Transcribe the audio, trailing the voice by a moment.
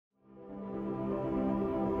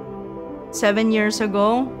7 years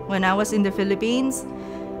ago, when I was in the Philippines,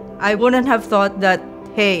 I wouldn't have thought that,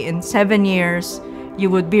 hey, in 7 years, you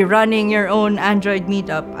would be running your own Android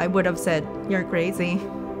meetup. I would have said, you're crazy.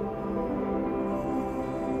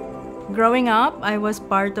 Growing up, I was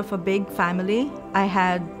part of a big family. I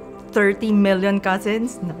had 30 million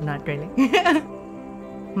cousins. No, not really.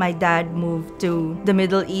 My dad moved to the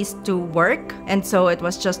Middle East to work, and so it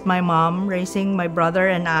was just my mom raising my brother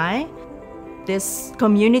and I. This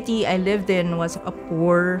community I lived in was a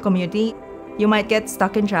poor community. You might get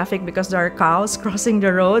stuck in traffic because there are cows crossing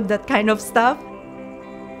the road, that kind of stuff.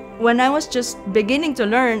 When I was just beginning to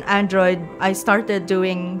learn Android, I started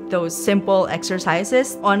doing those simple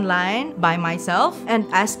exercises online by myself and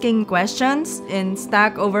asking questions in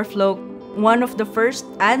Stack Overflow. One of the first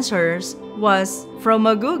answers was from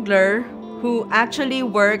a Googler who actually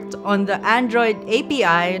worked on the Android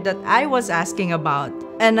API that I was asking about.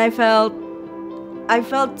 And I felt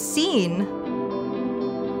seen.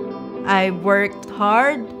 I worked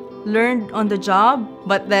hard, learned on the job,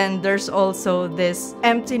 but then there's also this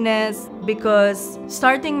emptiness because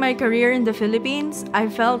starting my career in the Philippines, I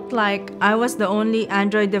felt like I was the only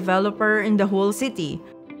Android developer in the whole city.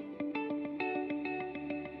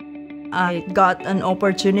 I got an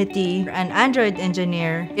opportunity, an Android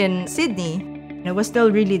engineer in Sydney. It was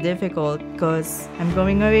still really difficult because I'm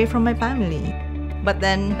going away from my family. But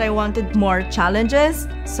then I wanted more challenges,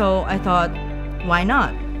 so I thought, why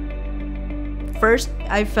not? First,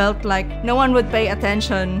 I felt like no one would pay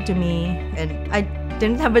attention to me, and I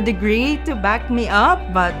didn't have a degree to back me up,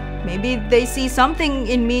 but maybe they see something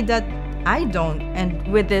in me that I don't. And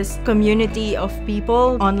with this community of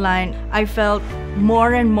people online, I felt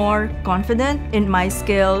more and more confident in my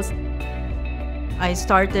skills. I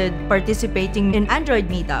started participating in Android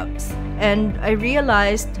meetups, and I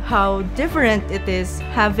realized how different it is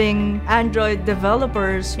having Android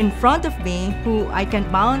developers in front of me who I can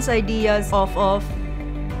bounce ideas off of.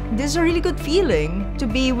 This is a really good feeling to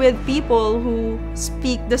be with people who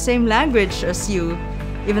speak the same language as you,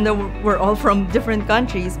 even though we're all from different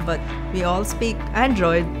countries, but we all speak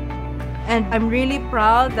Android. And I'm really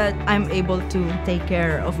proud that I'm able to take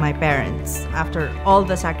care of my parents after all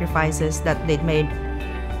the sacrifices that they'd made.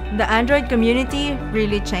 The Android community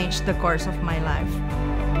really changed the course of my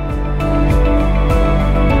life.